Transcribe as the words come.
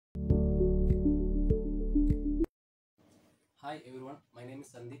Hi everyone, my name is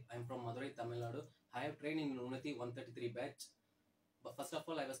Sandeep. I am from Madurai, Tamil Nadu. I have trained in Unnati 133 batch. But first of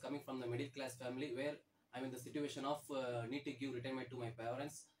all, I was coming from the middle class family where I'm in the situation of need to give retirement to my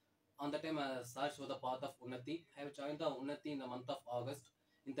parents. On that time, I searched for the path of Unnati. I have joined the Unnati in the month of August.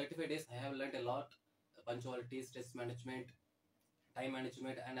 In 35 days, I have learned a lot: punctuality, stress management, time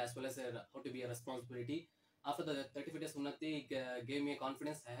management, and as well as how to be a responsibility. After the 35 days, Unnati gave me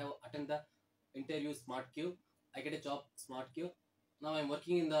confidence. I have attended the interview Smart Q. I get a job Smart Q. Now I'm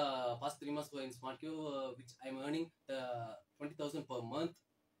working in the past 3 months in Smart Q, which I'm earning the 20,000 per month.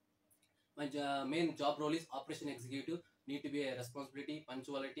 My main job role is operation executive. Need to be a responsibility,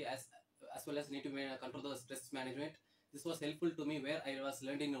 punctuality, as well as need to control the stress management. This was helpful to me where I was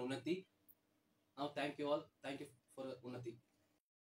learned in Unnati. Now thank you all. Thank you for Unnati.